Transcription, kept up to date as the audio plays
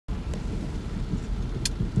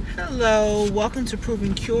Hello, welcome to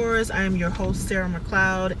Proven Cures. I am your host, Sarah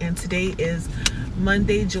McLeod, and today is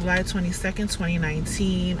Monday, July 22nd,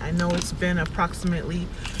 2019. I know it's been approximately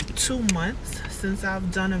 2 months since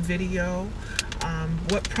I've done a video.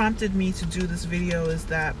 What prompted me to do this video is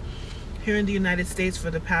that here in the United States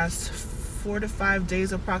for the past 4 to 5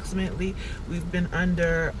 days approximately, we've been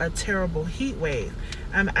under a terrible heat wave.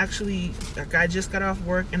 I just got off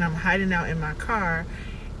work and I'm hiding out in my car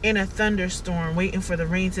in a thunderstorm waiting for the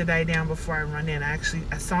rain to die down before I run in. I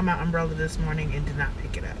saw my umbrella this morning and did not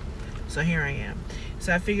pick it up, so here I am.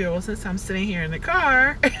 So I figured, well, since I'm sitting here in the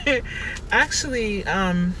car,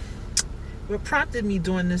 what prompted me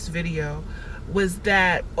doing this video was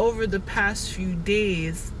that over the past few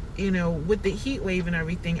days, with the heat wave and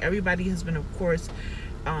everything, everybody has been, of course,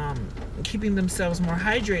 keeping themselves more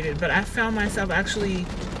hydrated, but I found myself actually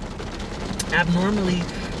abnormally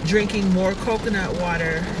drinking more coconut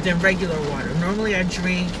water than regular water. Normally I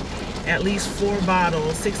drink at least 4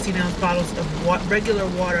 bottles, 16-ounce bottles of regular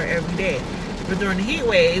water every day. But during the heat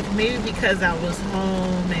wave, maybe because I was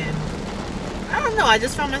home and I don't know, I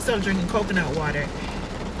just found myself drinking coconut water.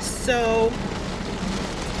 So,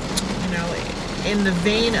 in the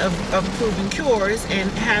vein of Proven Cures and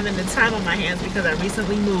having the time on my hands because I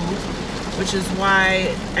recently moved, which is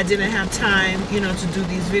why I didn't have time, to do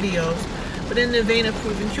these videos. But in the vein of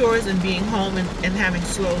Proven Cures and being home and having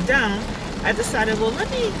slowed down, I decided, well, let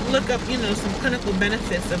me look up, some clinical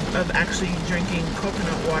benefits of actually drinking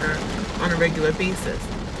coconut water on a regular basis.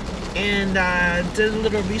 And did a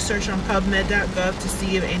little research on PubMed.gov to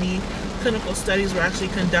see if any clinical studies were actually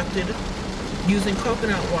conducted using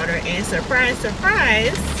coconut water. And surprise,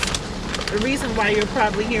 surprise, the reason why you're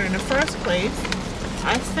probably here in the first place,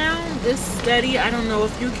 I found this study. I don't know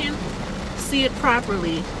if you can see it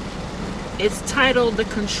properly. It's titled The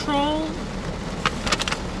Control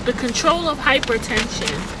of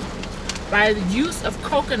Hypertension by the Use of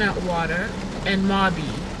Coconut Water and Mauby,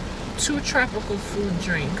 2 tropical food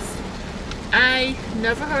drinks. I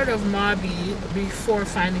never heard of Mauby before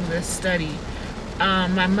finding this study.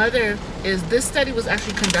 This study was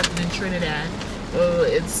actually conducted in Trinidad.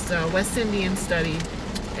 It's a West Indian study,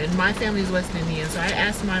 and my family's West Indian, so I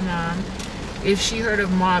asked my mom if she heard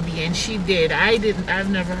of mauby, and she did. I've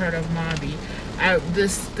never heard of mauby.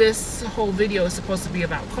 This whole video is supposed to be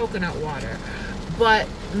about coconut water, but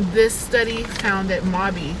this study found that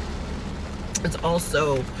mauby is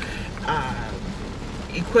also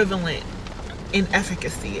equivalent in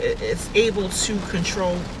efficacy. It's able to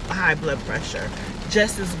control high blood pressure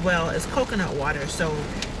just as well as coconut water. So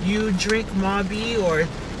you drink mauby, or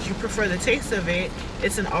if you prefer the taste of it,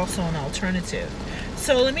 it's also an alternative.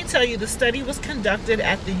 So let me tell you, the study was conducted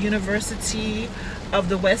at the University of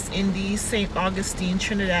the West Indies, St. Augustine,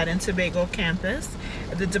 Trinidad and Tobago campus,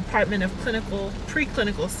 at the Department of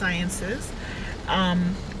Preclinical Sciences.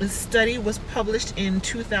 The study was published in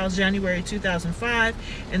January 2005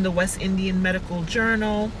 in the West Indian Medical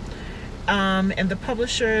Journal. And the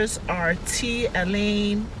publishers are T.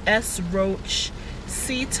 Elaine, S. Roach,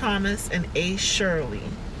 C. Thomas, and A. Shirley.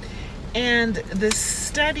 And this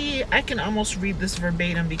study, I can almost read this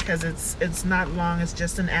verbatim because it's not long, it's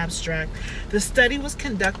just an abstract. The study was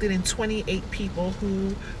conducted in 28 people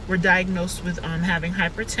who were diagnosed with having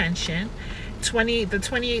hypertension. The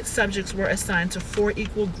 28 subjects were assigned to 4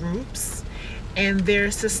 equal groups, and their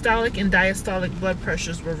systolic and diastolic blood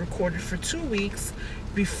pressures were recorded for 2 weeks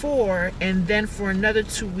before and then for another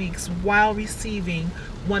 2 weeks while receiving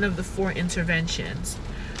one of the 4 interventions.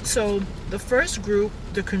 So the first group,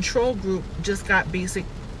 the control group, just got basic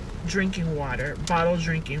drinking water, bottled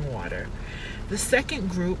drinking water. The second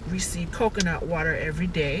group received coconut water every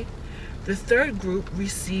day. The third group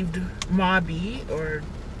received mauby, or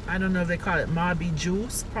I don't know if they call it mauby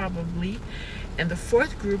juice, probably. And the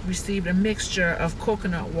fourth group received a mixture of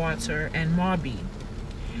coconut water and mauby.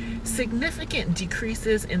 Significant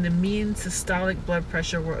decreases in the mean systolic blood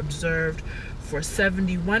pressure were observed for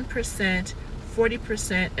 71%,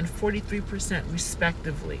 40%, and 43%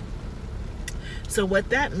 respectively. So what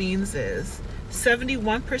that means is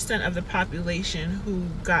 71% of the population who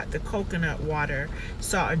got the coconut water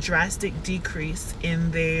saw a drastic decrease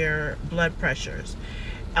in their blood pressures.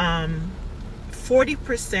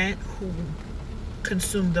 40% who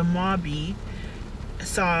consumed the mauby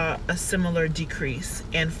saw a similar decrease,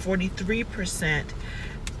 and 43%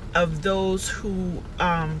 of those who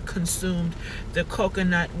consumed the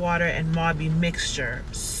coconut water and mauby mixture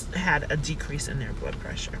had a decrease in their blood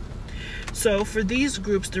pressure. So for these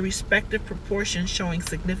groups, the respective proportions showing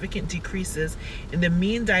significant decreases in the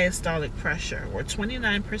mean diastolic pressure were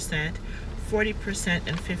 29%, 40%,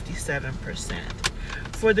 and 57%.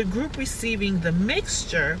 For the group receiving the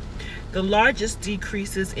mixture, the largest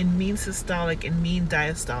decreases in mean systolic and mean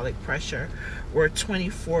diastolic pressure were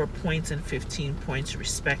 24 points and 15 points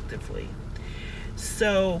respectively.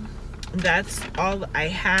 So that's all I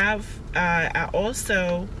have. I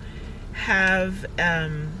also have,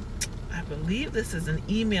 I believe this is an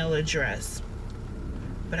email address,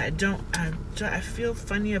 but I feel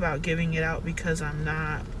funny about giving it out because I'm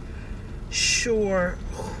not sure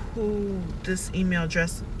who this email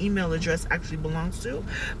address actually belongs to.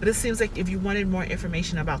 But it seems like if you wanted more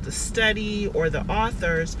information about the study or the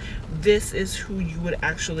authors, this is who you would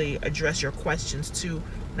actually address your questions to,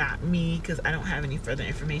 not me, because I don't have any further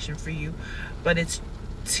information for you. But it's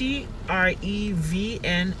TREVNMAR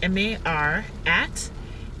at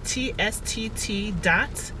tSTT.net.tt.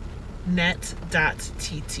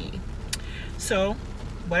 So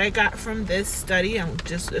what I got from this study, it's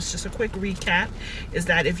just a quick recap, is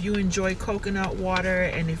that if you enjoy coconut water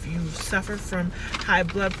and if you suffer from high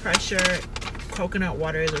blood pressure, coconut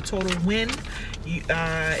water is a total win.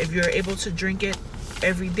 If you're able to drink it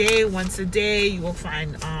every day, once a day, you will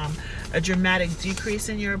find a dramatic decrease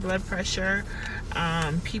in your blood pressure.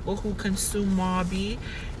 People who consume mauby,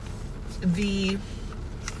 the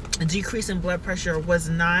decrease in blood pressure was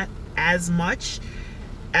not as much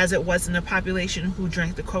as it was in the population who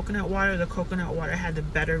drank the coconut water. The coconut water had the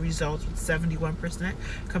better results with 71%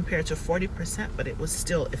 compared to 40%, but it was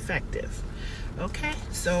still effective. Okay,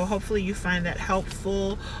 so hopefully you find that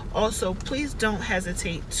helpful. Also, please don't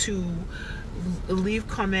hesitate to leave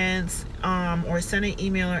comments or send an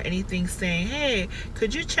email or anything saying, hey,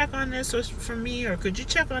 could you check on this for me, or could you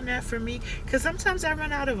check on that for me? Because sometimes I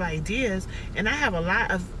run out of ideas, and I have a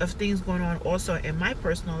lot of things going on also in my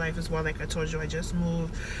personal life as well. Like I told you, I just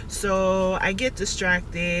moved, so I get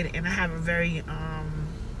distracted, and I have a very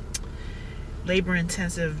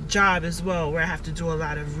labor-intensive job as well, where I have to do a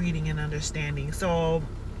lot of reading and understanding. So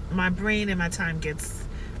my brain and my time gets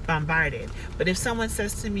bombarded. But if someone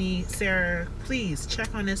says to me, Sarah, please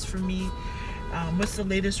check on this for me, what's the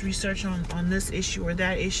latest research on this issue or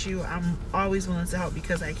that issue, I'm always willing to help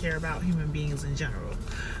because I care about human beings in general.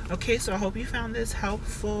 Okay, so I hope you found this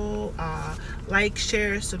helpful. Like,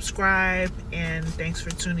 share, subscribe, and thanks for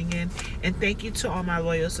tuning in. And thank you to all my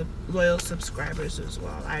loyal subscribers as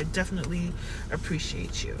well. I definitely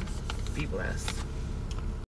appreciate you. Be blessed.